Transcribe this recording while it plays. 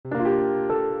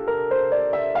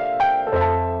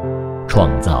创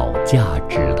造价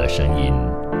值的声音。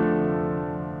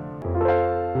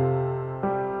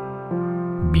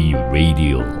Be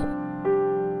Radio。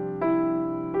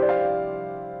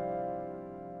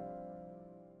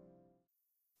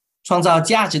创造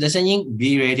价值的声音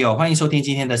B Radio， 欢迎收听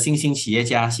今天的新兴企业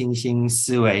家新兴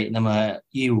思维。那么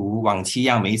一如往期一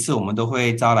样，每一次我们都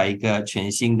会招来一个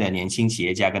全新的年轻企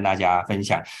业家跟大家分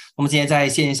享。那么今天在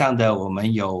线上的我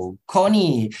们有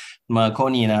Conie， 那么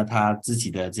Conie 呢，他自己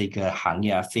的这个行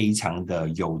业非常的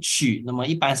有趣，那么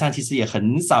一般上其实也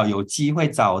很少有机会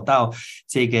找到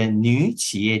这个女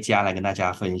企业家来跟大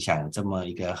家分享这么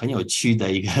一个很有趣的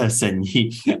一个生意。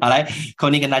好，来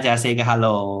Conie 跟大家 say 个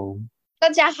hello。大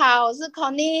家好，我是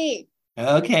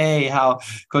Conie。OK， 好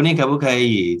 ，Conie 可不可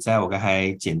以在我刚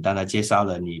才简单的介绍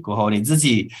了你过后，你自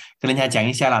己跟人家讲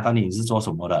一下啦，到底你是做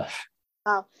什么的？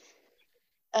好，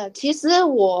其实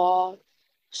我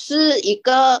是一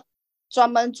个专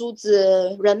门阻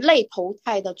止人类投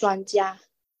胎的专家。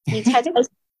你猜这个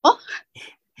哦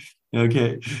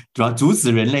？OK， 主要阻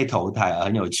止人类投胎，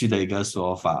很有趣的一个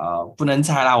说法啊，不能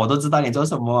猜啦，我都知道你做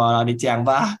什么了，你讲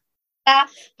吧。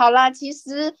好啦，其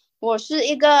实我是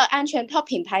一个安全套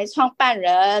品牌创办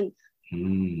人。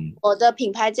我的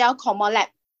品牌叫 Conie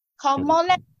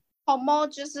Lab。Conie Lab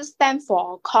就是 stand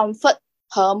for comfort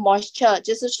和 moisture，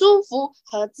 就是舒服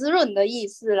和滋润的意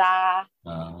思啦。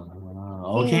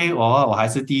OK， 我还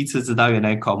是第一次知道原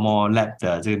来 Conie Lab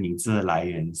的这个名字的来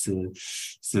源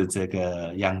是这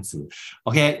个样子。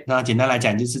OK， 那简单来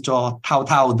讲就是做套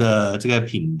套的这个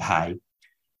品牌。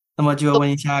那么就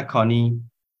问一下 Conie，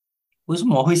 为什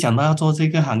么会想到要做这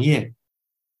个行业？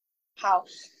好，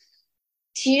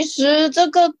其实这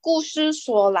个故事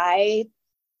说来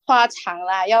话长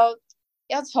啦，要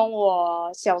从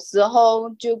我小时候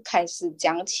就开始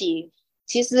讲起。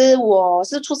其实我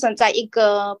是出生在一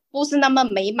个不是那么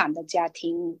美满的家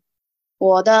庭，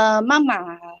我的妈妈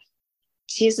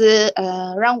其实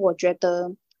让我觉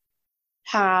得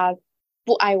她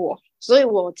不爱我，所以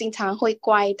我经常会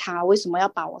怪她为什么要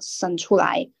把我生出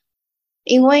来。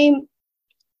因为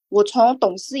我从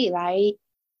懂事以来，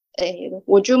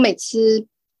我就每次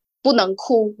不能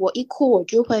哭，我一哭我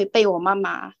就会被我妈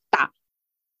妈打，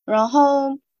然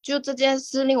后就这件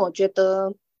事令我觉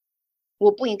得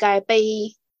我不应该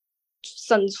被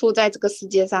生出在这个世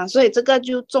界上，所以这个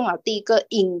就中了第一个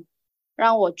因，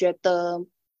让我觉得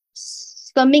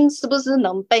生命是不是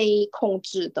能被控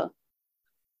制的。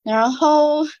然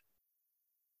后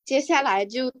接下来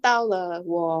就到了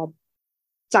我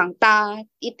长大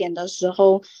一点的时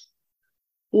候，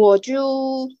我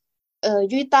就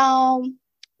遇到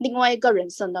另外一个人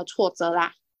生的挫折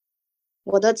啦。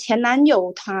我的前男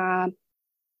友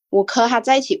我和他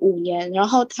在一起5年，然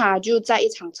后他就在一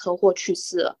场车祸去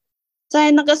世了。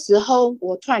在那个时候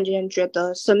我突然间觉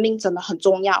得生命真的很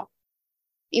重要，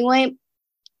因为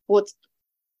我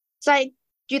在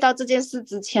遇到这件事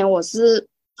之前我是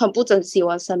很不珍惜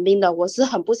我的生命的，我是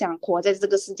很不想活在这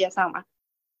个世界上嘛。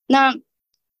那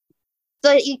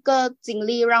这一个经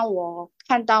历让我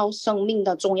看到生命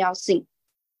的重要性，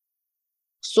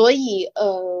所以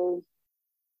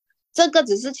这个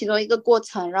只是其中一个过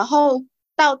程。然后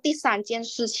到第3件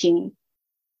事情，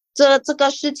这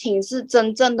个事情是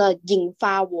真正的引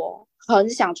发我很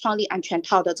想创立安全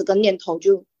套的这个念头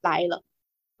就来了。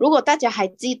如果大家还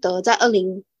记得在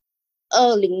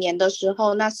2020年的时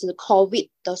候，那时 COVID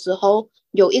的时候，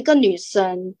有一个女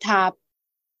生她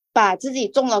把自己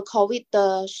中了 COVID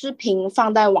的视频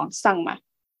放在网上嘛，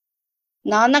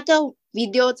然后那个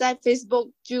video 在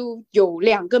Facebook 就有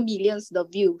2个 millions 的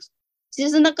views， 其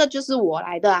实那个就是我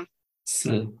来的啊。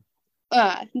是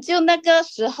就那个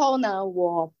时候呢，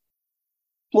我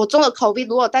中了 COVID，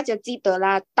 如果大家记得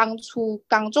啦，当初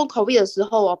刚中 COVID 的时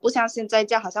候，我不像现在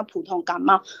这样好像普通感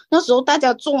冒，那时候大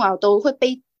家中了都会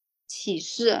被歧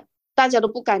视，大家都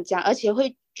不敢讲，而且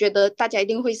会觉得大家一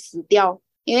定会死掉，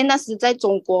因为那时在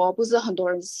中国不是很多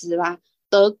人死啦，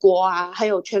德国啊，还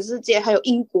有全世界，还有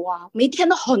英国啊，每天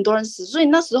都很多人死，所以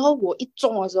那时候我一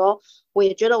中的时候，我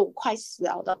也觉得我快死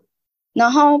了的。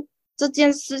然后这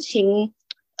件事情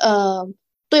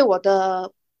对我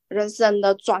的人生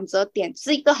的转折点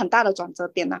是一个很大的转折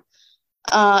点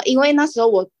啊。因为那时候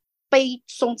我被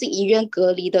送进医院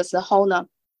隔离的时候呢，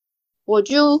我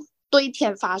就对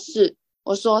天发誓，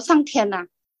我说上天啊，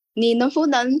你能不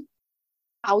能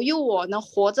保佑我能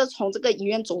活着从这个医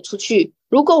院走出去？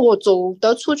如果我走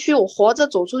得出去，我活着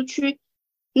走出去，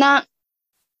那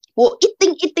我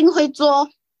一定会做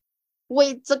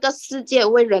为这个世界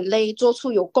为人类做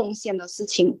出有贡献的事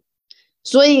情。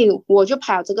所以我就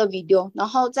拍了这个 video， 然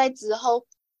后在之后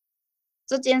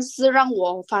这件事让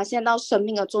我发现到生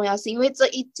命的重要性，因为这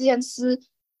一件事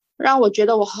让我觉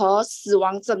得我和死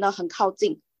亡真的很靠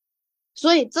近。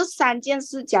所以这3件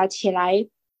事加起来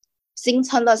形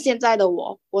成了现在的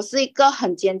我。我是一个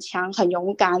很坚强、很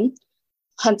勇敢、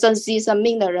很珍惜生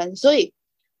命的人。所以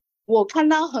我看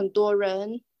到很多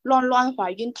人乱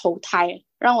怀孕投胎，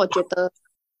让我觉得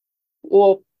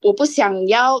我不想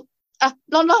要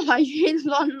乱怀孕、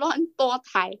乱堕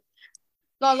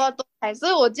胎。所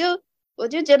以我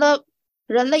就觉得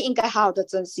人类应该好好的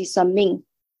珍惜生命。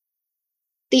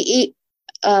第一，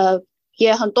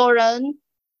也很多人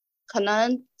可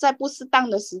能在不适当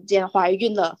的时间怀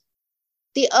孕了。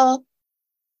第二，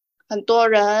很多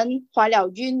人怀了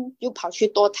孕又跑去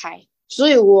堕胎。所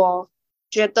以我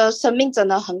觉得生命真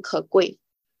的很可贵。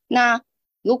那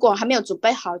如果还没有准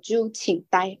备好，就请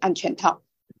戴安全套。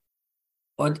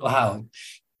哇，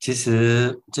其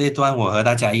实这一段我和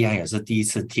大家一样也是第一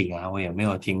次听啊，我也没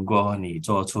有听过你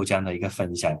做出这样的一个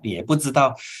分享，也不知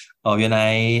道原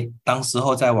来当时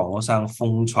候在网络上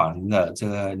疯传的这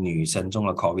个女生中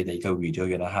了 COVID 的一个 video，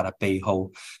 原来它的背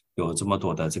后有这么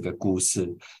多的这个故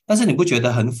事。但是你不觉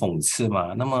得很讽刺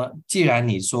吗？那么既然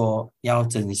你说要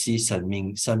珍惜生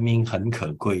命，生命很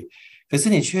可贵，可是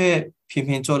你却偏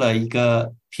偏做了一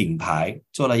个品牌，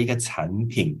做了一个产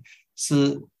品，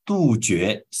是杜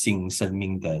绝新生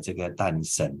命的这个诞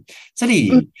生。这里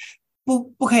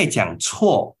不可以讲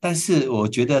错，但是我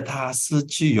觉得它是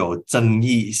具有争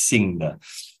议性的。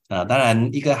当然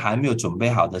一个还没有准备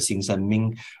好的新生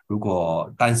命如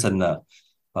果诞生了，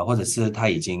或者是她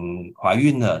已经怀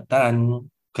孕了，当然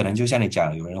可能就像你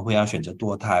讲，有人会要选择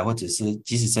堕胎，或者是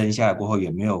即使生下来过后也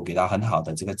没有给到很好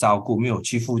的这个照顾，没有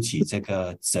去负起这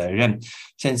个责任，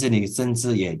甚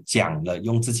至也讲了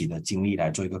用自己的经历来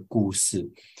做一个故事。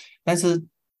但是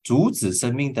阻止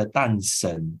生命的诞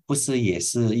生不是也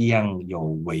是一样有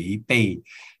违背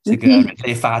这个人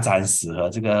类发展史和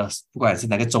这个不管是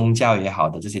哪个宗教也好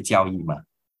的这些教义吗？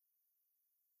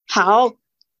好，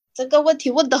这个问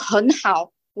题问得很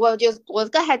好。我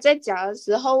刚才在讲的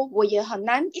时候，我也很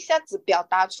难一下子表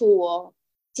达出我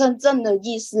真正的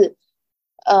意思。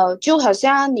就好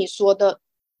像你说的，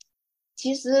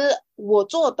其实我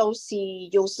做的东西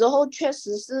有时候确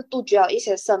实是杜绝了一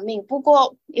些生命，不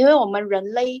过因为我们人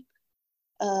类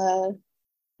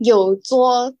有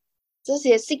做这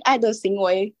些性爱的行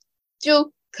为，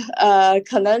就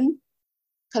可能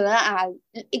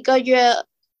一个月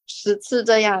10次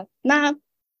这样。那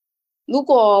如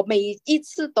果每一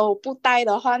次都不戴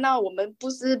的话，那我们不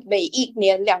是每1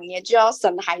年2年就要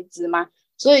生孩子吗？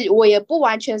所以我也不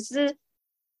完全是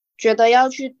觉得要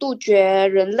去杜绝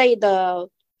人类的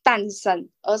诞生，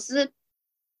而是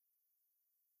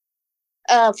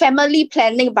family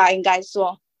planning 吧，应该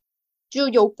说就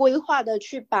有规划的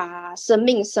去把生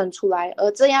命生出来，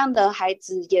而这样的孩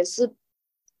子也是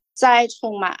在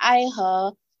充满爱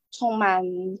和充满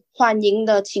欢迎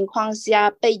的情况下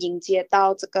被迎接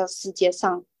到这个世界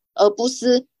上，而不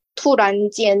是突然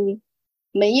间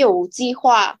没有计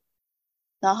划，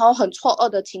然后很错愕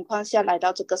的情况下来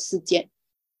到这个世界。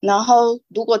然后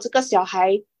如果这个小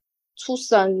孩出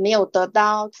生没有得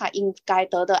到他应该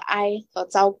得的爱和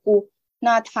照顾，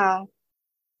那他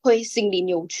会心理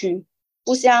扭曲，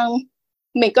不像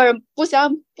每个人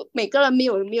没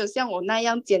有像我那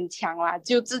样坚强啦，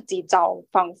就自己找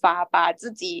方法把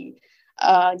自己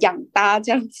养大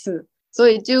这样子。所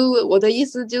以我的意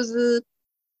思就是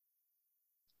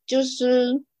就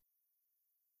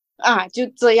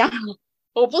这样。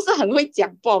我不是很会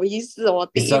讲，不好意思，我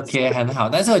第一次。It's okay， 很好，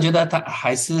但是我觉得他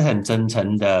还是很真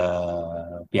诚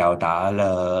的表达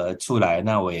了出来，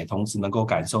那我也同时能够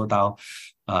感受到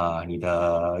你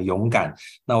的勇敢。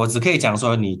那我只可以讲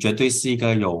说你绝对是一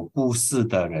个有故事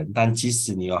的人，但即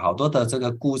使你有好多的这个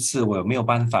故事，我有没有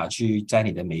办法去在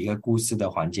你的每一个故事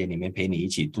的环节里面陪你一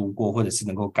起度过，或者是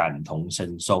能够感同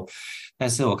身受，但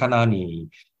是我看到你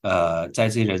在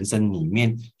这人生里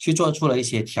面去做出了一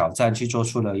些挑战，去做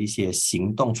出了一些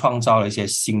行动，创造了一些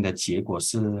新的结果，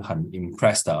是很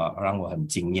impressed 的，让我很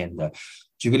惊艳的。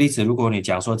举个例子，如果你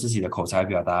讲说自己的口才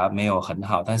表达没有很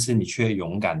好，但是你却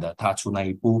勇敢的踏出那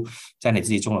一步，在你自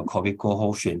己中了 COVID 过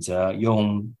后，选择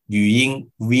用语音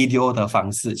video 的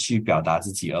方式去表达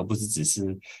自己，而不是只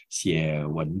是写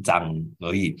文章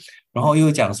而已。然后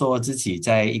又讲说自己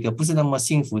在一个不是那么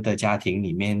幸福的家庭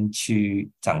里面去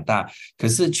长大，可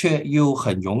是却又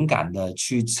很勇敢的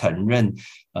去承认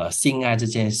性爱这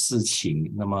件事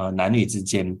情。那么男女之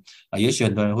间也许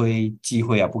很多人会忌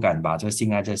讳不敢把这个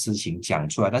性爱这事情讲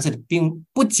出来，但是并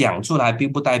不讲出来并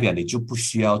不代表你就不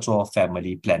需要做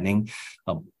family planning，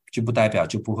就不代表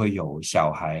就不会有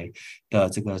小孩的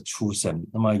这个出生。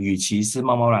那么与其是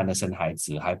贸贸然的生孩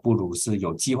子，还不如是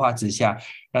有计划之下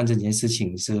让这件事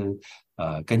情是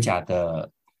更加的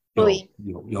对，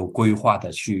有规划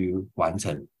的去完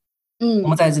成。那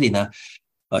么嗯在这里呢，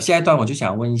下一段我就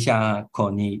想问一下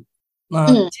Connie，那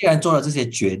嗯。既然做了这些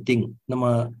决定，那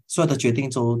么所有的决定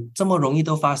都这么容易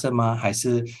都发生吗？还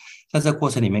是在这个过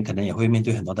程里面可能也会面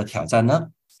对很多的挑战呢？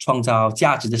创造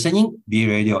价值的声音 B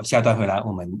Radio， 下一段回来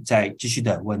我们再继续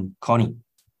的问 Connie。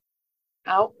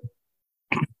好。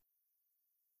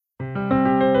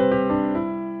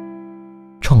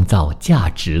创造价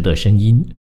值的声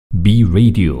音 B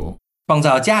Radio。创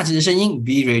造价值的声音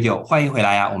B Radio， 欢迎回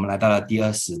来啊！我们来到了第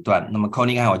二时段。那么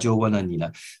Connie 刚才我就问了你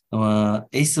了，那么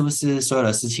是不是所有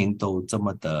的事情都这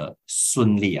么的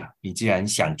顺利啊？你既然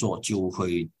想做就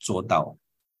会做到？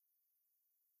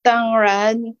当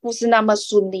然不是那么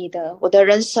顺利的，我的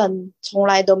人生从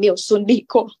来都没有顺利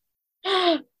过。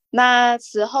那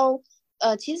时候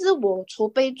其实我储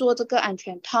备做这个安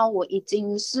全套，我已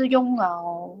经是用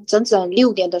了整整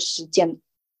6年的时间。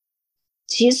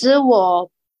其实我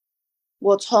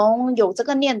从有这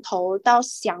个念头到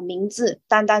想名字，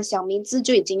单单想名字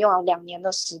就已经用了2年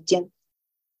的时间。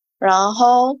然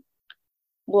后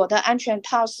我的安全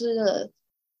套是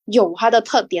有它的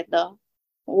特点的，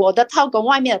我的套跟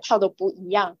外面的套都不一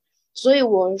样，所以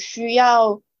我需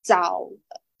要找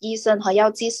医生和药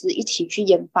剂师一起去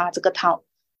研发这个套。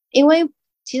因为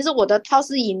其实我的套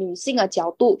是以女性的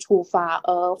角度出发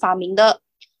而发明的。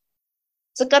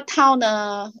这个套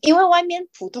呢，因为外面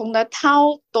普通的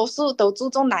套多数都注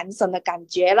重男生的感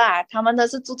觉啦，他们的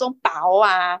是注重薄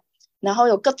啊，然后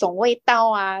有各种味道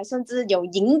啊，甚至有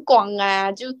荧光啊，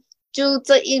就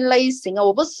这一类型啊。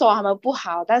我不是说他们不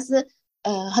好，但是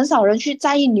很少人去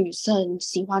在意女生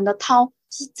喜欢的套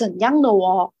是怎样的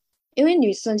哦。因为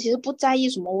女生其实不在意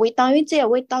什么味道，因为这些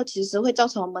味道其实会造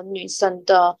成我们女生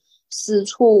的私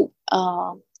处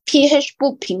pH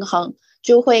不平衡，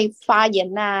就会发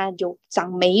炎啊，有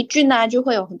长霉菌啊，就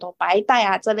会有很多白带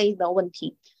啊这类的问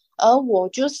题。而我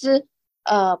就是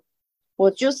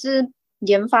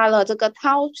研发了这个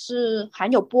套是含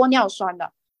有玻尿酸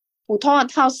的，普通的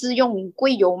套是用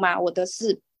硅油嘛，我的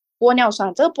是玻尿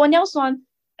酸。这个玻尿酸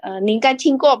你应该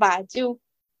听过吧，就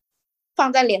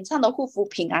放在脸上的护肤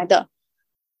品来的。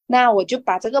那我就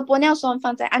把这个玻尿酸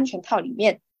放在安全套里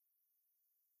面，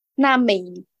那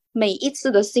每一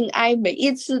次的性爱，每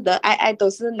一次的爱都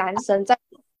是男生在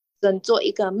做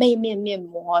一个媚面面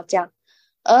膜这样。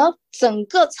而整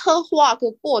个策划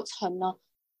的过程呢，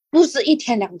不是1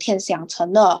天2天想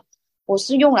成的，我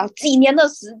是用了几年的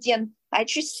时间来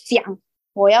去想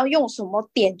我要用什么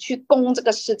点去攻这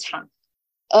个市场。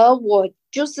而我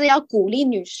就是要鼓励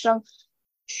女生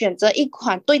选择一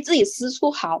款对自己私处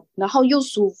好，然后又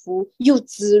舒服又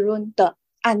滋润的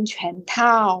安全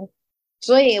套。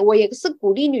所以我也是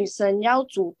鼓励女生要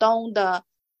主动的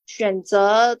选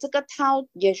择这个套，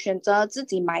也选择自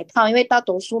己买套，因为大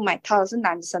多数买套的是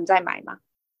男生在买嘛。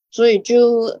所以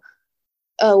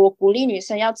我鼓励女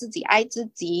生要自己爱自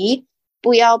己，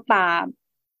不要把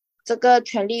这个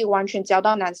权利完全交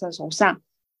到男生手上。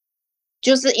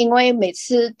就是因为每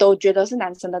次都觉得是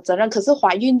男生的责任，可是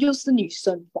怀孕就是女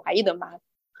生怀的嘛。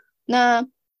那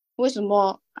为什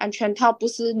么安全套不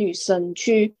是女生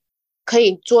去可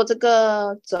以做这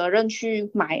个责任去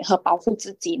买和保护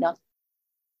自己呢？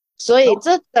所以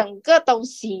这整个东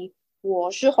西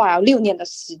我是花了6年的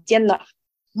时间的。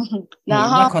然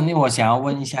那后肯定我想要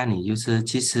问一下你，就是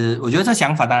其实我觉得这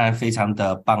想法当然非常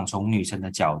的棒，从女生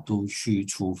的角度去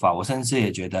出发，我甚至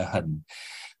也觉得很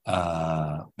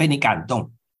被你感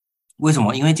动。为什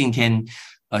么？因为今天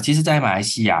其实在马来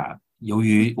西亚，由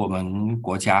于我们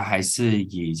国家还是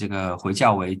以这个回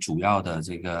教为主要的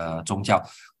这个宗教，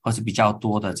或是比较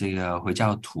多的这个回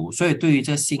教徒，所以对于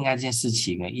这性爱这件事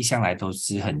情呢，一向来都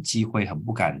是很忌讳、很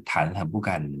不敢谈、很不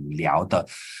敢聊的。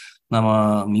那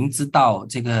么明知道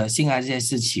这个性爱这件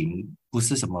事情不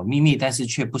是什么秘密，但是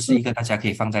却不是一个大家可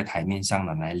以放在台面上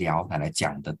拿来聊、拿来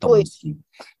讲的东西。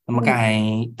那么刚才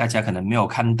大家可能没有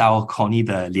看到 Conie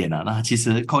的脸啊，那其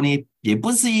实 Conie 也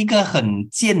不是一个很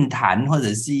健谈或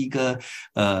者是一个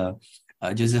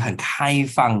就是很开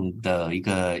放的一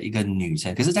个女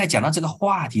生，可是在讲到这个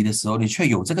话题的时候，你却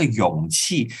有这个勇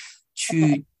气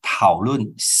去讨论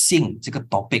性这个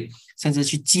topic， 甚至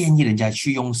去建议人家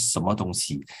去用什么东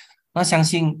西。那相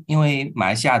信因为马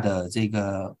来西亚的这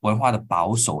个文化的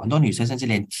保守，很多女生甚至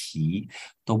连提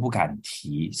都不敢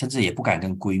提，甚至也不敢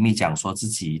跟闺蜜讲说自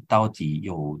己到底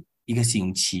有1个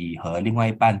星期和另外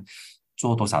一半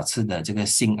做多少次的这个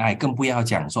性爱，更不要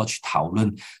讲说去讨论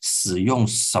使用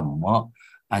什么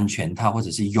安全套，或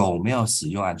者是有没有使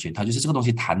用安全套，就是这个东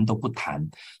西谈都不谈。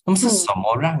那么是什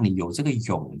么让你有这个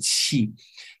勇气，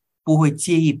不会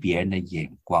介意别人的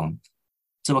眼光，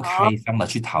这么开放的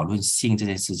去讨论性这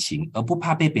件事情，而不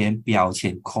怕被别人标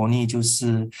签。Conie 就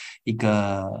是一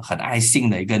个很爱性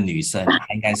的一个女生，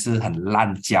她应该是很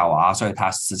滥交啊，所以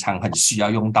她时常很需要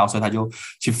用到，所以她就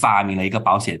去发明了一个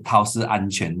保险套是安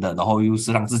全的，然后又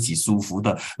是让自己舒服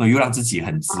的，然后又让自己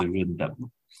很滋润的。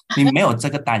你没有这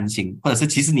个担心，或者是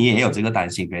其实你也有这个担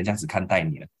心，别人这样子看待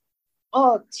你了。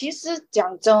其实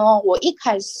讲真哦，我一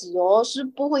开始是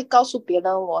不会告诉别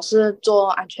人我是做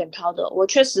安全套的，我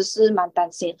确实是蛮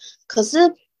担心。可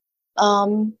是，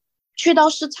去到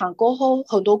市场过后，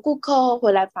很多顾客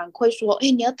回来反馈说：“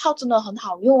哎，你的套真的很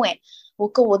好用，哎，我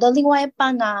跟我的另外一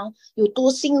半啊，有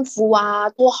多幸福啊，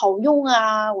多好用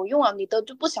啊，我用了你的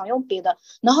就不想用别的。”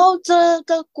然后这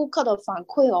个顾客的反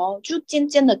馈就渐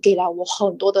渐的给了我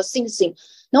很多的信心，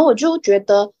然后我就觉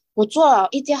得我做了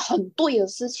一件很对的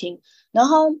事情。然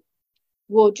后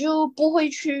我就不会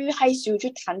去害羞去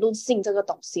谈论性这个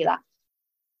东西啦，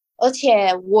而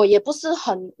且我也不是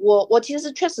很我其实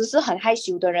确实是很害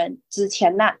羞的人，之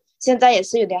前现在也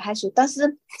是有点害羞，但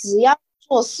是只要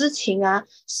做事情啊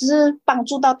是帮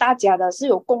助到大家的，是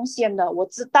有贡献的，我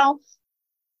知道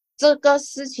这个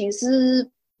事情是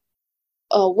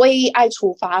为爱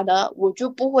出发的，我就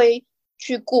不会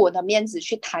去顾我的面子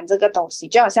去谈这个东西。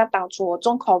就好像当初我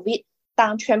中 COVID，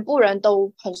 当全部人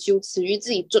都很羞耻于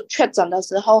自己确诊的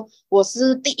时候，我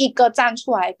是第一个站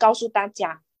出来告诉大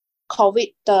家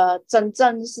COVID 的真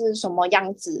正是什么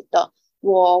样子的。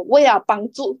我为了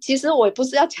帮助，其实我也不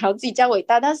是要讲自己较伟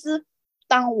大，但是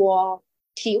当我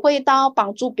体会到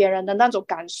帮助别人的那种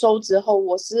感受之后，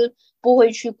我是不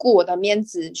会去顾我的面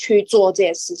子去做这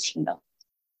些事情的。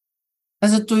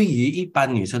但是对于一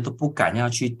般女生都不敢要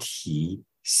去提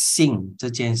性这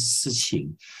件事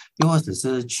情，又或者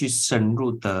是去深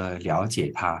入的了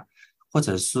解它，或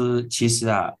者是其实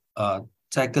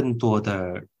在更多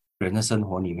的人的生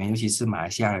活里面，尤其是马来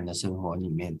西亚人的生活里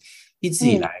面，一直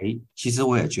以来，其实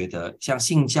我也觉得像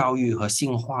性教育和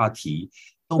性话题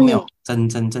都没有真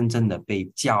真正正的被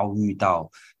教育到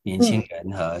年轻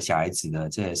人和小孩子的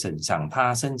这些身上，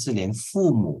他甚至连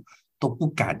父母都不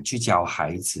敢去教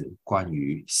孩子关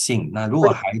于性。那如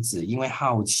果孩子因为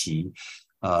好奇，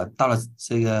到了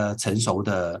这个成熟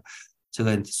的这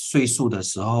个岁数的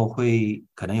时候，会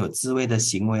可能有自慰的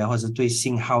行为啊，或者是对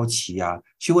性好奇啊，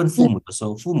去问父母的时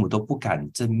候，父母都不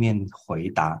敢正面回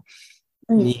答。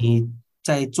你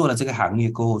在做了这个行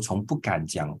业过后，从不敢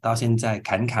讲到现在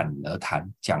侃侃而谈，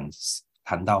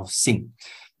谈到性，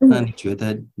那你觉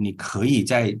得你可以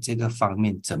在这个方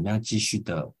面怎么样继续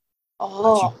的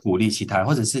去鼓励其他人，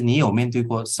或者是你有面对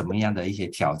过什么样的一些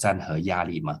挑战和压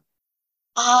力吗？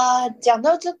讲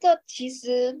到这个，其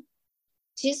实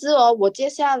我接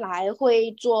下来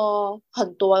会做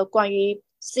很多关于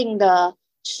性的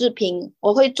视频，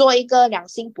我会做一个两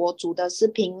性博主的视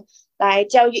频来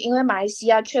教育，因为马来西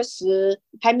亚确实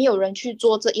还没有人去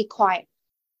做这一块。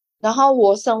然后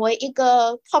我身为一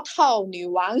个泡泡女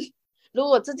王，如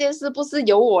果这件事不是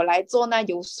由我来做，那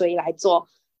由谁来做？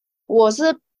我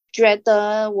是觉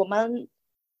得我们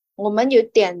有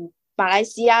点马来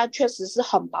西亚确实是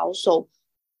很保守，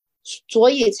所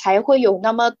以才会有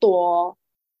那么多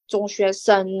中学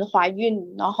生怀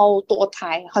孕，然后堕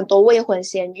胎，很多未婚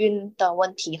先孕的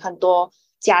问题，很多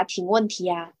家庭问题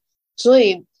啊。所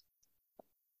以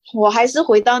我还是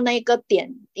回到那个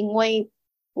点，因为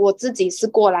我自己是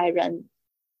过来人，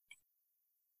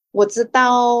我知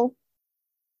道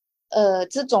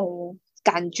这种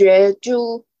感觉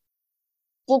就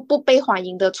不被欢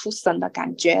迎的出生的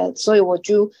感觉，所以我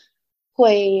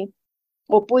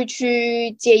不会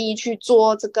去介意去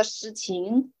做这个事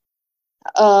情。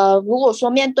如果说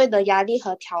面对的压力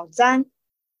和挑战，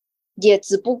也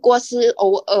只不过是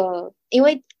偶尔，因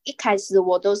为一开始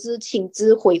我都是亲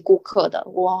自回顾客的，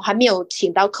我还没有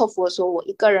请到客服的时候，我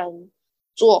一个人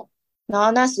做，然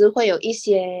后那时会有一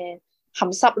些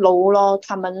含沙楼咯，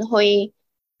他们会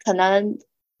可能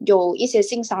有一些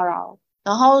性骚扰，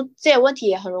然后这些问题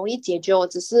也很容易解决，我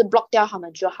只是 block 掉他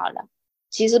们就好了，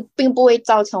其实并不会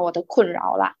造成我的困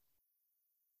扰啦。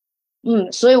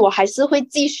所以我还是会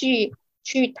继续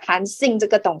去谈性这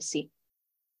个东西，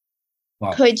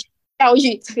会去教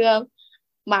育这个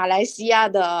马来西亚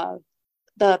的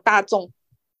大众。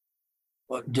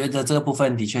我觉得这个部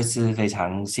分的确是非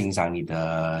常欣赏你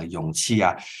的勇气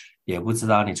啊，也不知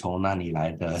道你从哪里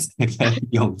来的这个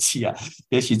勇气啊。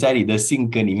也许在你的性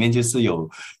格里面就是有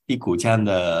一股这样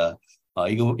的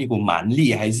一股蛮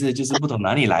力，还是就是不懂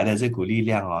哪里来的这股力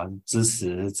量啊，支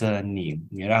持着你。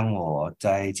也让我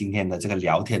在今天的这个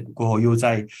聊天过后，又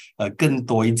在更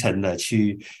多一层的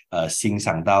去欣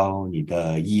赏到你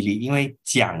的毅力，因为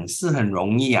讲是很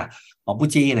容易啊。不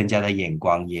介意人家的眼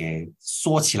光，也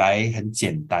说起来很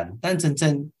简单，但真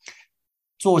正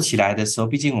做起来的时候，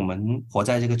毕竟我们活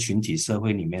在这个群体社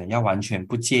会里面，要完全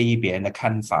不介意别人的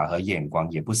看法和眼光，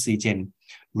也不是一件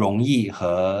容易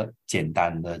和简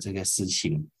单的这个事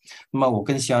情。那么我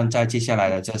更希望在接下来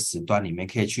的这时段里面，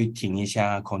可以去听一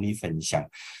下 Conie 分享。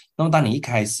那么当你一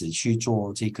开始去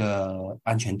做这个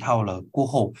安全套了过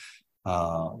后，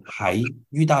还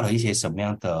遇到了一些什么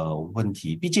样的问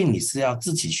题？毕竟你是要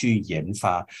自己去研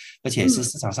发，而且是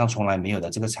市场上从来没有的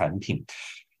这个产品。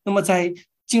那么在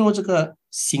进入这个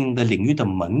新的领域的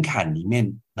门槛里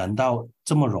面，难道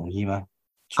这么容易吗？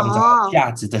创造价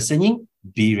值的声音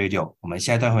B Radio， 我们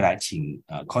下一段回来，请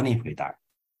Conie 回答。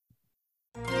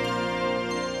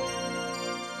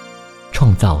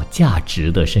创造价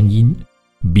值的声音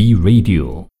B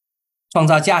Radio， 创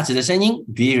造价值的声音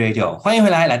B Radio， 欢迎回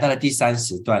来，来到了第3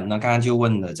时段。那刚刚就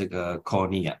问了这个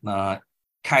Conie 那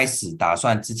开始打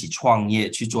算自己创业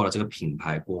去做了这个品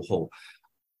牌过后，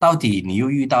到底你又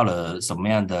遇到了什么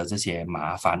样的这些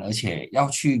麻烦，而且要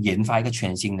去研发一个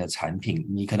全新的产品，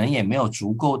你可能也没有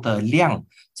足够的量，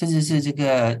甚至是这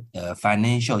个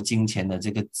financial 金钱的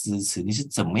这个支持，你是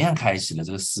怎么样开始了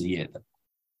这个事业的？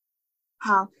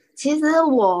好，其实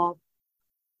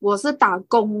我是打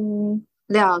工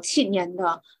了7年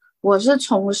的，我是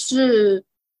从事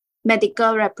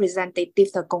medical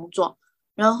representative 的工作，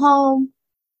然后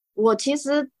我其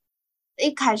实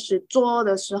一开始做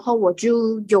的时候，我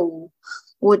就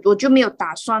没有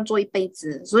打算做一辈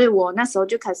子，所以我那时候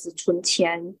就开始存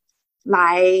钱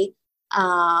来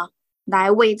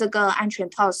为这个安全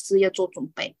套的事业做准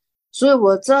备。所以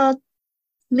我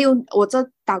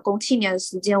这打工7年的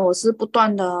时间，我是不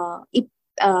断的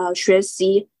学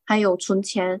习，还有存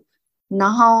钱，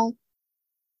然后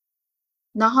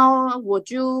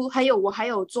我还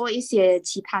有做一些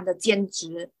其他的兼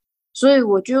职，所以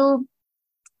我就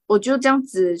这样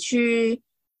子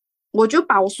我就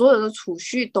把我所有的储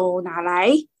蓄都拿来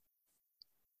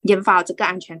研发这个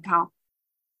安全套。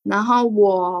然后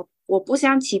我不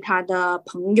像其他的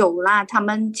朋友啦，他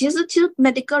们其实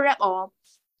medical rep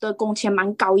的工钱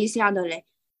蛮高一下的嘞，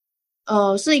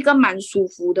是一个蛮舒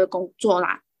服的工作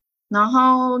啦。然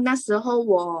后那时候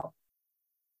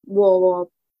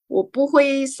我不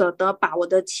会舍得把我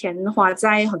的钱花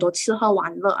在很多吃喝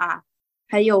玩乐啊，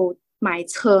还有买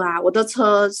车啊。我的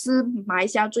车是马来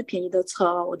西亚最便宜的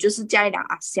车，我就是驾一辆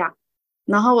阿夏，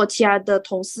然后我其他的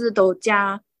同事都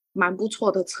驾蛮不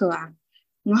错的车啊。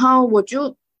然后我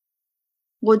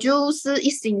就是一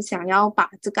心想要把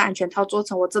这个安全套做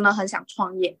成，我真的很想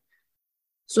创业，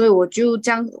所以我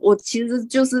其实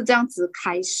就是这样子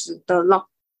开始的咯。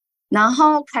然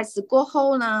后开始过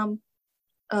后呢，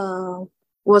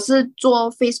我是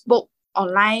做 Facebook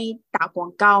online 打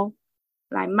广告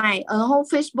来卖，然后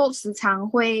Facebook 时常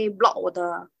会 block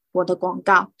我的广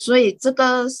告，所以这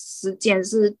个时间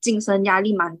是晋升压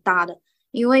力蛮大的。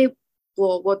因为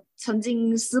我曾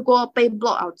经试过被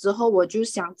block 了之后，我就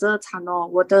想着惨哦，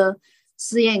我的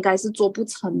事业应该是做不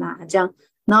成啊这样。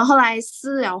然后后来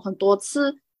试了很多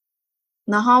次，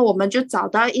然后我们就找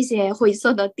到一些灰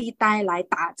色的地带来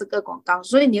打这个广告。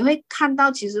所以你会看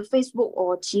到其实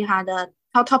Facebook 其他的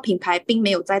套品牌并没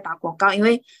有在打广告，因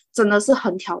为真的是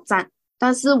很挑战。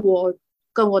但是我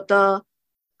跟我的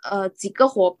几个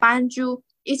伙伴就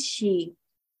一起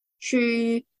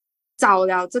去找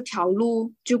了这条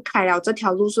路，就开了这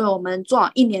条路，所以我们做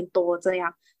了1年多这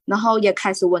样，然后也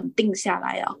开始稳定下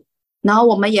来了。然后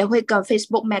我们也会跟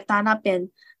Facebook Meta 那边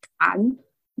谈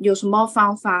有什么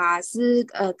方法是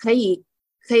可以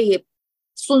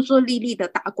顺顺利利的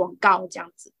打广告这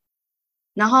样子。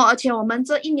然后而且我们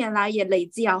这1年来也累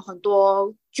积了很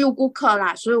多旧顾客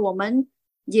啦，所以我们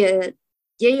也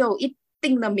有一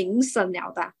定的名声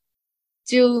了的，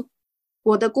就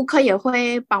我的顾客也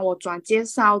会帮我转介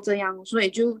绍这样，所以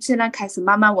就现在开始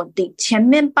慢慢稳定。前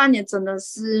面半年真的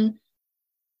是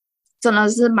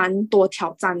蛮多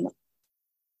挑战的，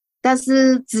但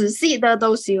是仔细的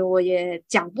东西我也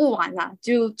讲不完啦，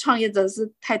就创业真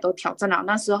是太多挑战了。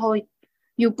那时候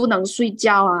又不能睡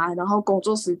觉啊，然后工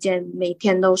作时间每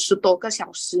天都10多个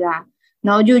小时啊，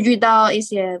然后又遇到一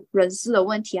些人事的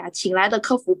问题啊，请来的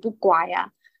客服不乖啊，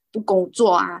不工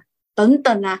作啊，等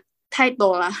等啊，太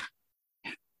多了。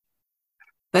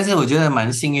但是我觉得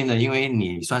蛮幸运的，因为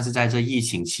你算是在这疫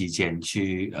情期间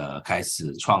去开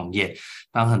始创业，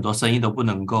当很多生意都不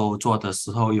能够做的时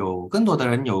候，有更多的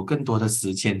人有更多的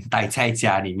时间待在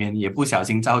家里面，也不小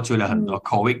心造就了很多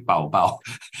COVID 宝宝。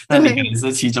那你可能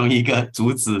是其中一个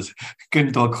阻止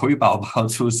更多 COVID 宝宝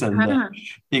出生的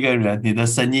一个人，你的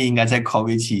生意应该在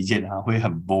COVID 期间会很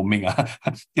booming 啊，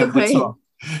更不错，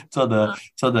做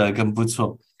得更不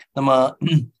错。那么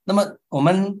我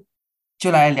们就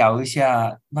来聊一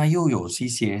下，那又有一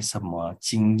些什么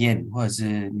经验，或者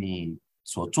是你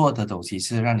所做的东西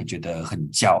是让你觉得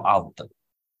很骄傲的？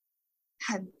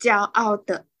很骄傲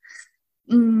的。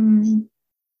嗯，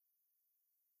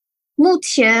目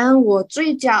前我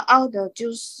最骄傲的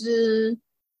就是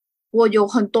我有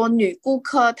很多女顾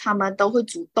客，她们都会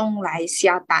主动来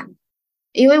下单，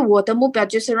因为我的目标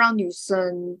就是让女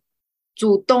生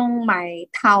主动买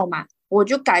套嘛，我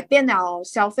就改变了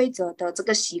消费者的这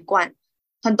个习惯。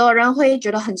很多人会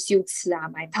觉得很羞耻啊，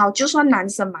买套，就算男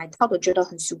生买套都觉得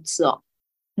很羞耻哦。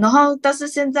然后，但是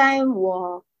现在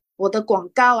我的广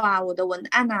告啊，我的文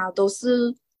案啊，都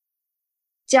是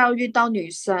教育到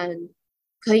女生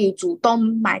可以主动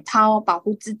买套保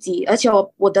护自己，而且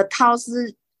我的套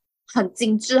是很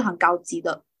精致、很高级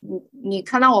的。你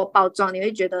看到我包装，你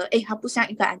会觉得，哎，它不像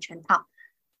一个安全套。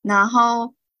然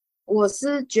后我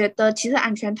是觉得，其实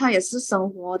安全套也是生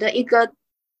活的一个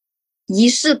仪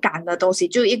式感的东西，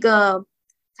就一个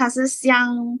它是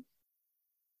像，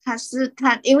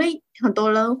因为很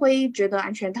多人会觉得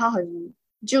安全套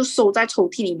就收在抽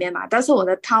屉里面嘛，但是我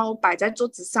的套摆在桌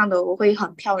子上的，我会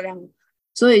很漂亮，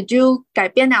所以就改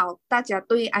变了大家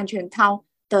对安全套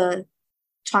的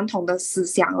传统的思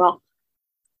想咯。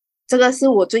这个是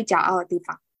我最骄傲的地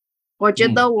方。我觉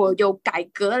得我有改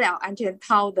革了安全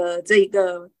套的这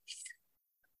个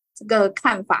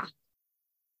看法。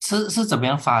是怎么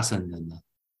样发生的呢？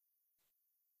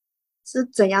是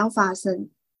怎样发生？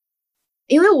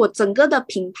因为我整个的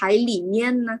品牌理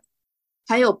念呢，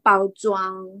还有包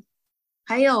装，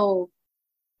还有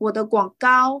我的广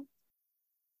告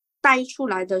带出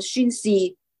来的讯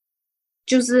息，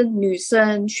就是女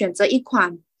生选择一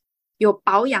款有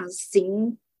保养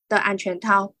型的安全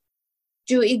套，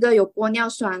就一个有玻尿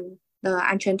酸的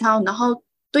安全套，然后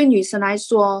对女生来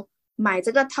说，买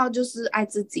这个套就是爱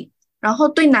自己，然后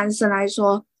对男生来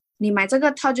说，你买这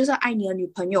个套就是爱你的女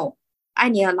朋友，爱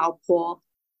你的老婆，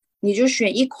你就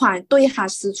选一款对他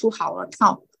私处好的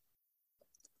套。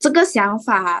这个想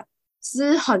法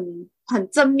是很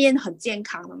正面、很健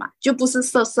康的嘛，就不是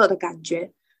色色的感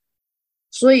觉，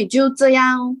所以就这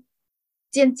样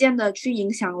渐渐的去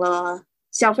影响了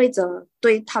消费者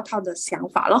对套套的想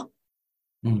法咯。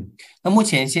那目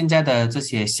前现在的这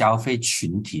些消费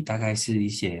群体大概是一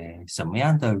些什么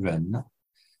样的人呢？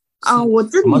是我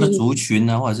这什么的里族群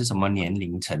呢，或者是什么年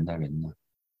龄层的人呢？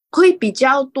会比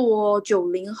较多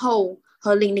90后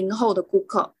和00后的顾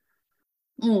客。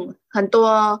很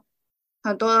多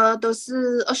都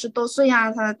是20多岁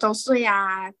啊、30多岁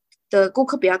啊的顾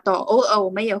客比较多，偶尔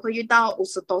我们也会遇到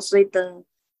50多岁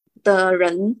的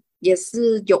人也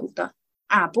是有的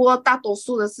啊，不过大多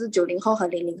数的是90后和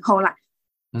00后啦。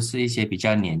都是一些比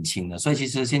较年轻的，所以其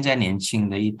实现在年轻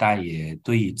的一代也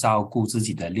对于照顾自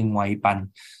己的另外一半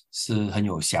是很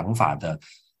有想法的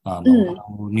然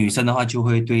后女生的话就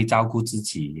会对照顾自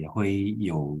己也会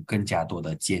有更加多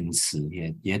的坚持，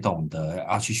也懂得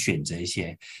要去选择一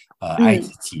些爱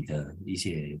自己的一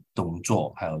些动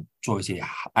作，还有做一些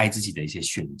爱自己的一些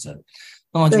选择。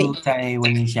那么就对。再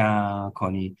问一下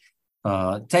Connie，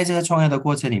在这个创业的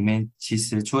过程里面，其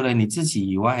实除了你自己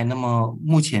以外，那么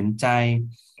目前在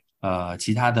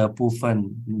其他的部分，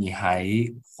你还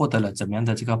获得了怎么样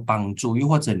的这个帮助？又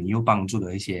或者你又帮助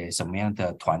了一些什么样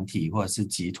的团体或者是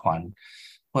集团，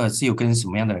或者是有跟什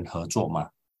么样的人合作吗？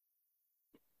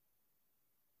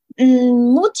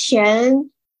目前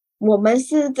我们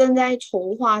是正在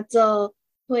筹划着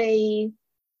会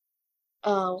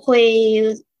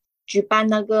会举办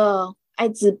那个艾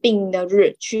滋病的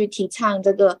日，去提倡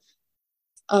这个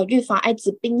预防艾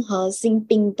滋病和性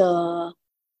病的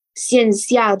线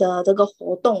下的这个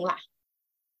活动啦。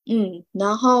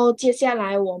然后接下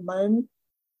来我们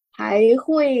还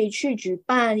会去举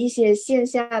办一些线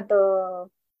下的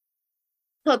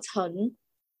课程，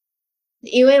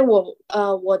因为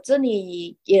我这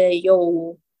里也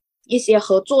有一些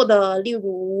合作的，例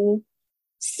如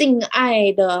性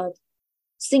爱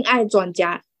专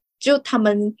家，就他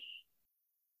们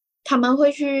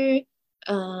会去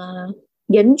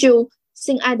研究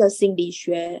性爱的心理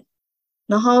学，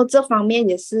然后这方面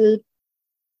也是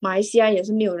马来西亚也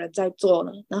是没有人在做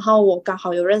了。然后我刚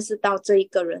好有认识到这一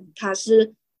个人，他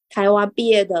是台湾毕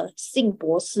业的性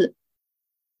博士，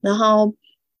然后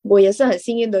我也是很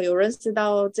幸运的有认识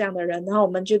到这样的人，然后我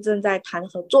们就正在谈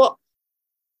合作，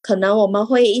可能我们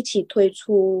会一起推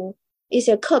出一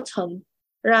些课程，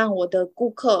让我的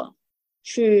顾客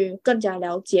去更加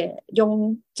了解，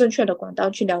用正确的管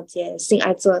道去了解性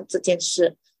爱这件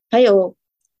事。还有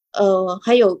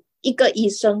一个医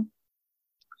生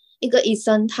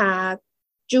他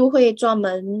就会专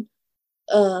门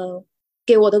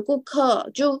给我的顾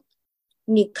客，就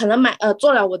你可能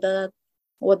做了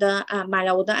买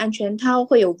了我的安全套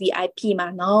会有 VIP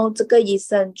嘛，然后这个医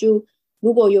生就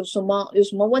如果有什么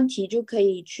问题，就可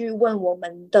以去问我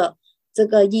们的这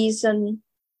个医生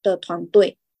的团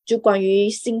队，就关于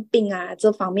性病啊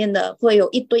这方面的，会有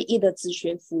1对1的咨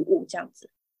询服务这样子。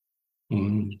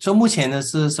所以目前呢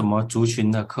是什么族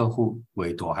群的客户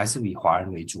为多，还是以华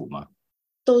人为主吗？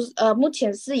目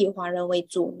前是以华人为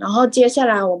主，然后接下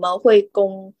来我们会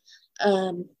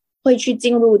去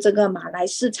进入这个马来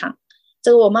市场。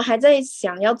这个我们还在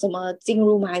想要怎么进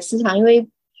入马来市场，因为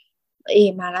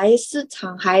马来市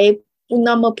场还不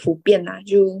那么普遍啊，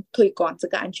就推广这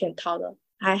个安全套的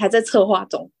还在策划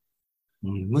中。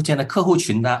目前的客户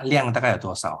群的量大概有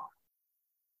多少？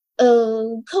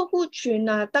客户群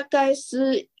呢，大概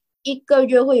是一个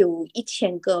月会有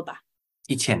1000个吧。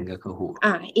1000个客户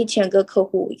1000个客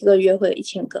户，一个月会有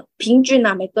1000个，平均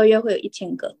每个月会有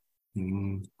1000个。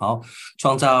好，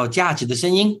创造价值的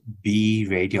声音 B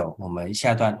Radio， 我们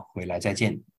下段回来再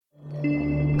见。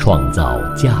创造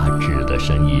价值的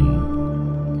声音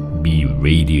B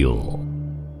Radio。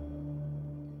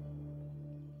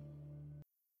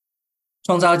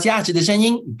创造价值的声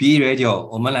音 B Radio，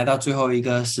 我们来到最后一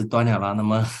个时段了。那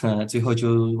么最后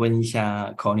就问一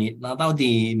下 Conie， 那到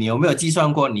底你有没有计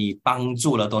算过你帮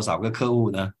助了多少个客户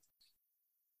呢？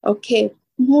 OK，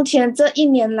 目前这1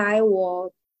年来，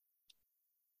我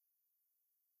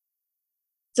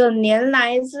整年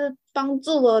来是帮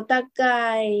助了大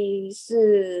概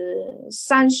是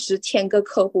30千个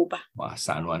客户吧。哇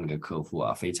，3万个客户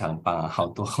啊，非常棒啊，好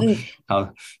多好，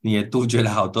你也杜绝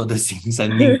了好多的新生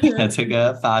命的这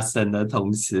个发生的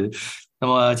同时，那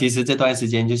么其实这段时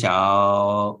间就想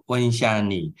要问一下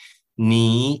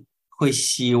你会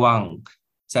希望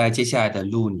在接下来的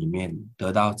路里面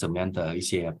得到怎么样的一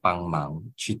些帮忙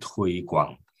去推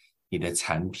广你的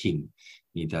产品，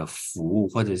你的服务，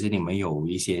或者是你们有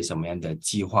一些什么样的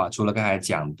计划？除了刚才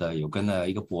讲的有跟了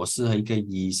一个博士和一个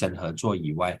医生合作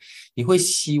以外，你会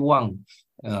希望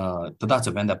得到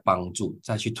怎么样的帮助，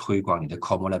再去推广你的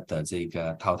Common 的这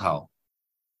个套套？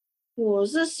我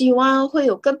是希望会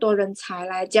有更多人才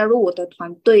来加入我的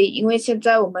团队，因为现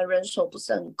在我们人手不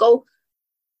是很够。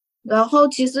然后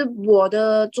其实我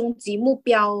的终极目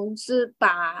标是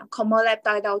把 Common Lab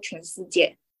带到全世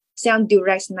界，像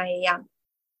Durex 那样，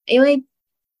因为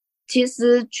其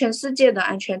实全世界的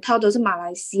安全套都是马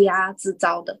来西亚制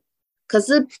造的，可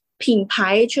是品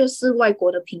牌却是外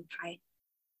国的品牌。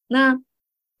那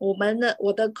我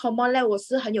的 Common Lab 我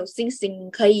是很有信心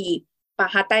可以把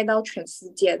它带到全世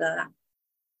界的啦。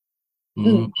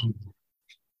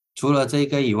除了这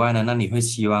个以外呢，那你会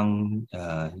希望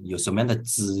有什么样的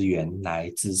资源来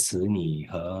支持你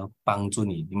和帮助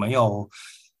你？你们有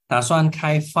打算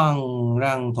开放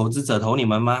让投资者投你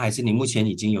们吗？还是你目前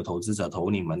已经有投资者投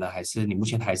你们了？还是你目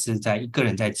前还是在一个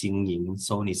人在经营，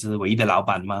说你是唯一的老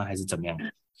板吗？还是怎么样？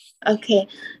 OK，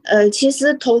其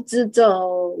实投资者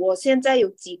我现在有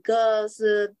几个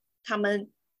是他们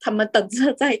等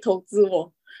着在投资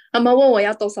我，他们问我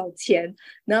要多少钱，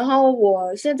然后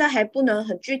我现在还不能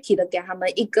很具体的给他们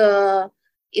一个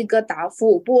答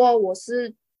复。不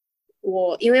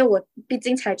过因为我毕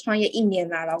竟才创业1年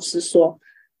啦，老实说，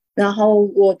然后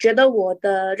我觉得我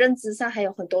的认知上还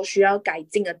有很多需要改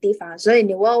进的地方，所以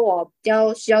你问我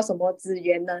需要什么资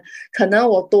源呢？可能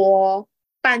我多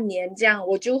半年这样，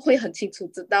我就会很清楚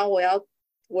知道我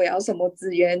要什么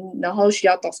资源，然后需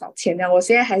要多少钱呢？我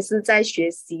现在还是在学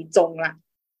习中啦，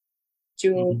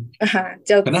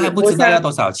可能还不知道要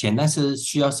多少钱，但是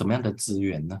需要什么样的资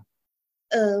源呢？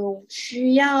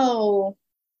需要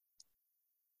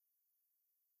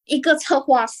一个策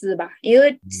划师吧，因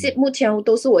为目前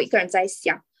都是我一个人在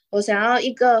想，我想要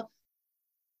一个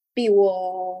比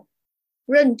我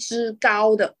认知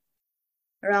高的，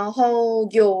然后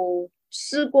有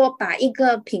试过把一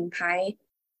个品牌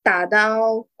打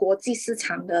到国际市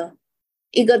场的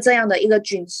这样的一个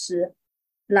军师，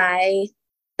来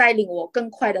带领我更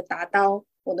快的达到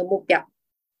我的目标。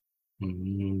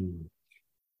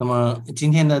那么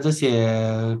今天的这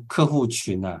些客户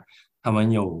群啊，他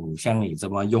们有像你这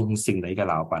么用心的一个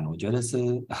老板，我觉得是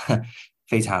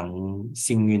非常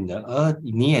幸运的。而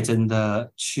你也真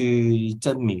的去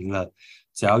证明了，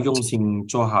只要用心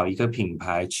做好一个品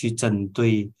牌，去针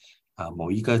对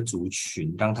某一个族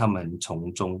群，让他们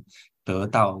从中得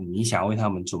到你想为他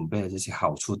们准备的这些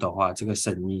好处的话，这个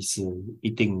生意是一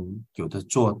定有的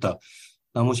做的。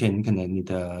那目前可能你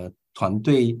的团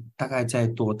队大概在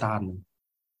多大呢？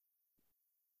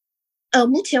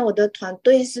目前我的团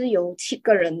队是有7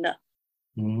个人的。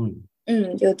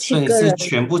有7个人。所以是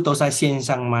全部都在线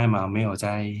上卖吗？没有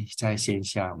在线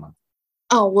下吗？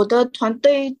我的团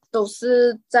队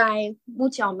目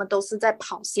前我们都是在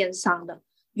跑线上的，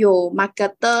有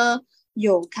marketer，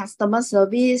有 customer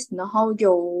service，然后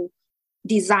有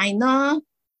designer，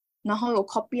然后有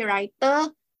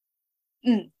copywriter，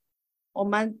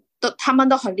他们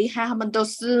都很厉害，他们都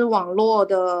是网络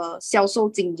的销售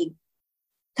精英，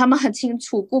他们很清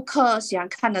楚顾客喜欢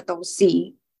看的东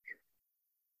西，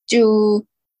就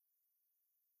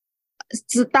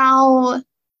知道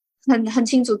很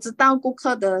清楚知道顾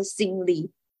客的心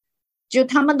理，就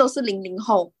他们都是00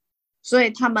后，所以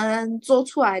他们做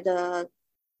出来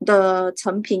的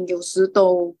成品有时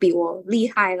都比我厉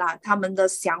害啦，他们的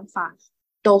想法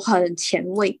都很前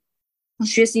卫，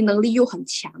学习能力又很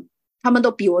强，他们都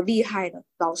比我厉害的，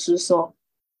老实说。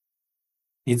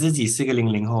你自己是个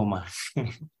00后吗？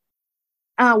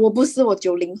我不是，我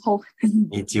90后。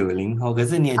你90后，可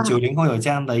是你90后有这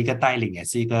样的一个带领，也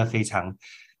是一个非常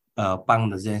棒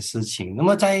的这件事情。那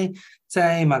么在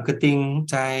marketing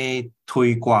在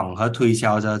推广和推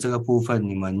销的这个部分，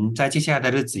你们在接下来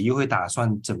的日子又会打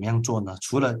算怎么样做呢？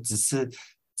除了只是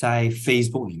在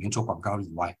Facebook 里面做广告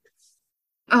以外，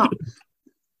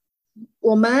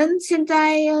我们现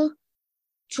在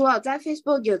除了在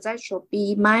Facebook 有在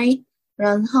Shopee 卖，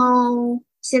然后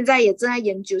现在也正在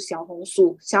研究小红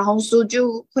书，小红书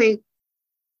就会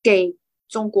给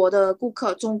中国的顾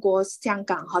客，中国、香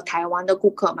港和台湾的顾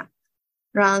客嘛，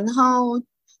然后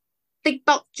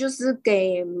TikTok 就是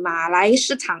给马来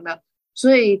市场的，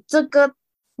所以这个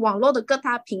网络的各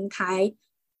大平台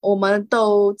我们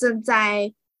都正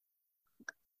在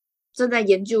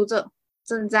研究着，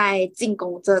正在进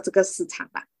攻这个市场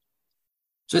吧。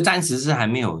所以暂时是还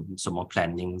没有什么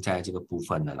planning 在这个部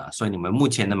分的啦。所以你们目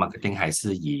前的 marketing 还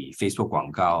是以 Facebook 广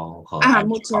告和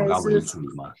IG 广告为主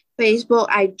嘛？Facebook、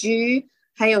IG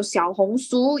还有小红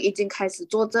书已经开始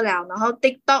做这了，然后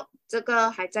TikTok 这个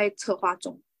还在策划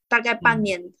中，大概半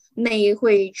年内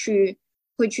会去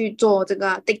做这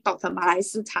个 TikTok 的马来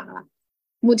市场啊。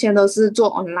目前都是做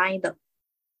online 的，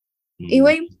因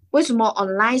为什么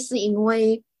online 是因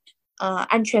为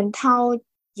安全套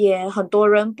也很多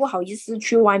人不好意思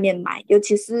去外面买，尤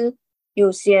其是有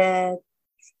些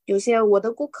我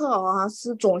的顾客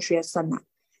是中学生啊，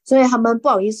所以他们不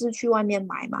好意思去外面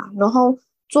买嘛，然后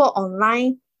做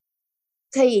online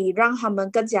可以让他们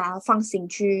更加放心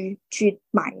去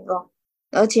买咯，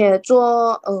而且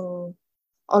做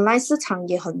online 市场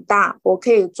也很大，我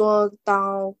可以做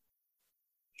到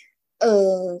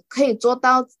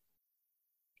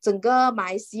整个马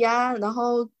来西亚，然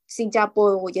后新加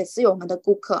坡我也是有我们的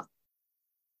顾客，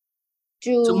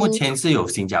就目前是有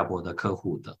新加坡的客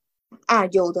户的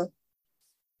有的。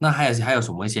那还有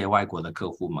什么一些外国的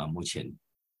客户吗？目前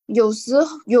有时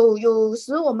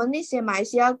我们那些马来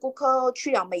西亚顾客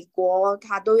去了美国，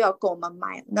他都要给我们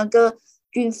买那个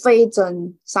运费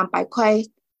整300块，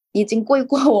已经贵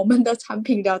过我们的产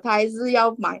品了，他还是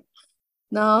要买。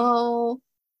然后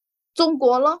中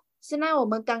国咯，现在我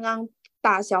们刚刚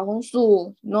打小红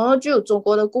书，然后就有中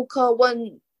国的顾客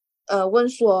问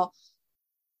说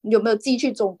有没有寄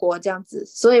去中国这样子，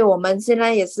所以我们现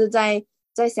在也是在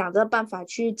想着办法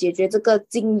去解决这个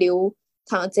金流，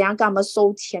他们怎样跟他们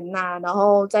收钱然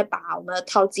后再把我们的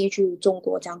套寄去中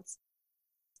国这样子。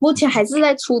目前还是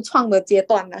在初创的阶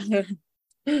段呢。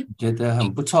觉得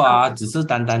很不错啊，只是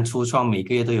单单初创每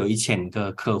个月都有1000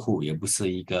个客户，也不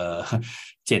是一个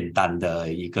简单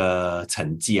的一个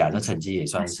成绩啊，这成绩也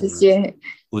算是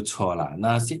不错啦。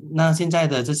那现在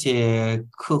的这些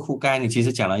客户，刚才你其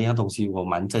实讲了一样东西，我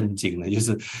蛮震惊的，就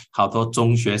是好多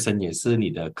中学生也是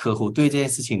你的客户，对这件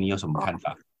事情你有什么看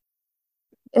法？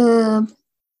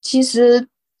其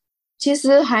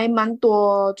实还蛮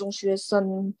多中学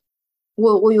生。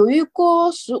我有遇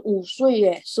过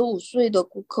15岁的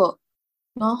顾客，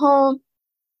然后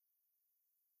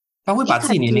他会把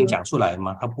自己年龄讲出来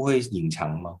吗？他不会隐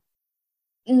藏吗？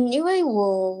因为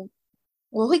我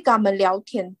会跟他们聊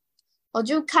天，我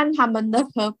就看他们的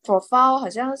profile 好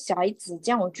像小孩子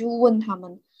这样，我就问他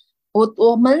们，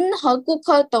我们和顾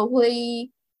客都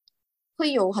会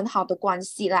有很好的关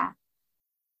系啦，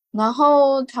然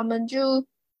后他们就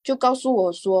告诉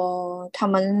我说他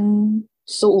们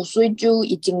15岁就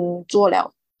已经做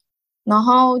了，然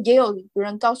后也有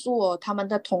人告诉我他们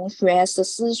的同学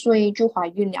14岁就怀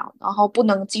孕了，然后不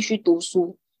能继续读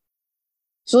书，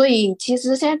所以其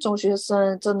实现在中学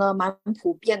生真的蛮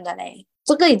普遍的嘞，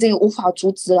这个已经无法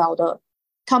阻止了的，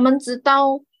他们知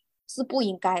道是不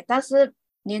应该，但是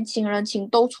年轻人情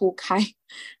窦初开，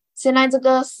现在这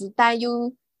个时代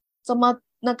又这么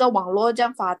那个网络这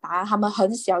样发达，他们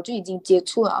很小就已经接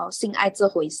触了性爱这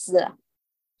回事了，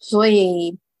所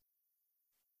以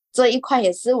这一块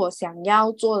也是我想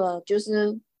要做的，就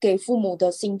是给父母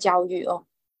的性教育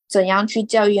怎样去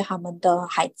教育他们的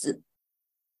孩子。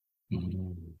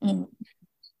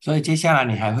所以接下来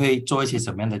你还会做一些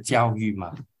什么样的教育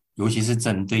吗？尤其是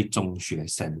针对中学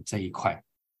生这一块。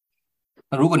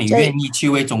那如果你愿意去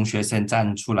为中学生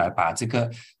站出来，把这个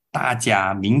大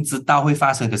家明知道会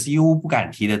发生可是又不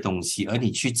敢提的东西，而你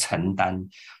去承担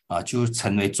就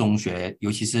成为中学，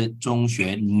尤其是中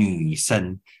学女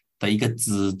生的一个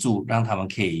支柱，让他们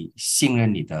可以信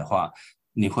任你的话，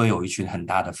你会有一群很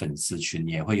大的粉丝群，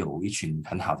也会有一群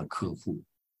很好的客户。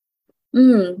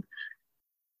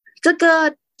这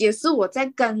个也是我在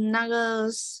跟那个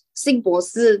性博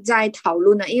士在讨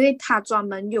论的，因为他专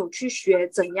门有去学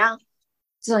怎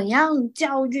样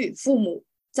教育父母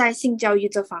在性教育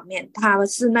这方面，他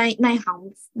是那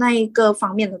一个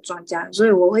方面的专家，所以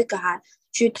我会跟他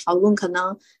去讨论，可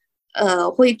能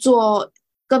会做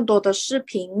更多的视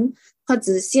频或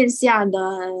者线下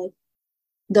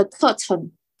的课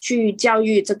程去教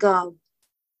育这个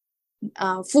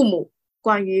父母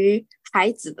关于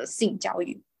孩子的性教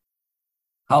育。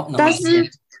好，但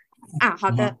是好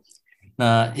的。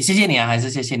那谢谢你啊，还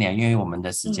是谢谢你啊，因为我们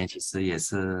的时间其实也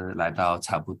是来到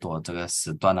差不多这个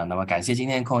时段了。那么感谢今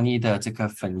天 Conie 的这个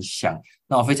分享，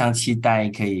那我非常期待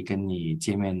可以跟你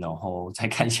见面，然后再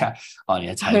看一下你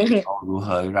的产品如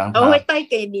何让它我会带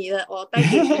给你的，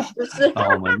就是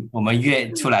我们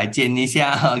约出来见一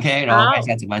下，OK， 然后看一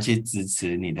下怎么去支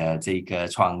持你的这个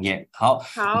创业。好，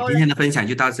今天的分享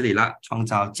就到这里了，创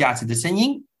造价值的声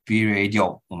音 Be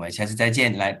Radio， 我们下次再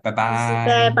见，来，拜拜，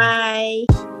拜拜。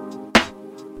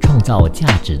创造价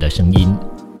值的声音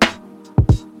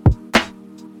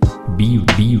Be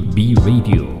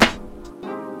Radio。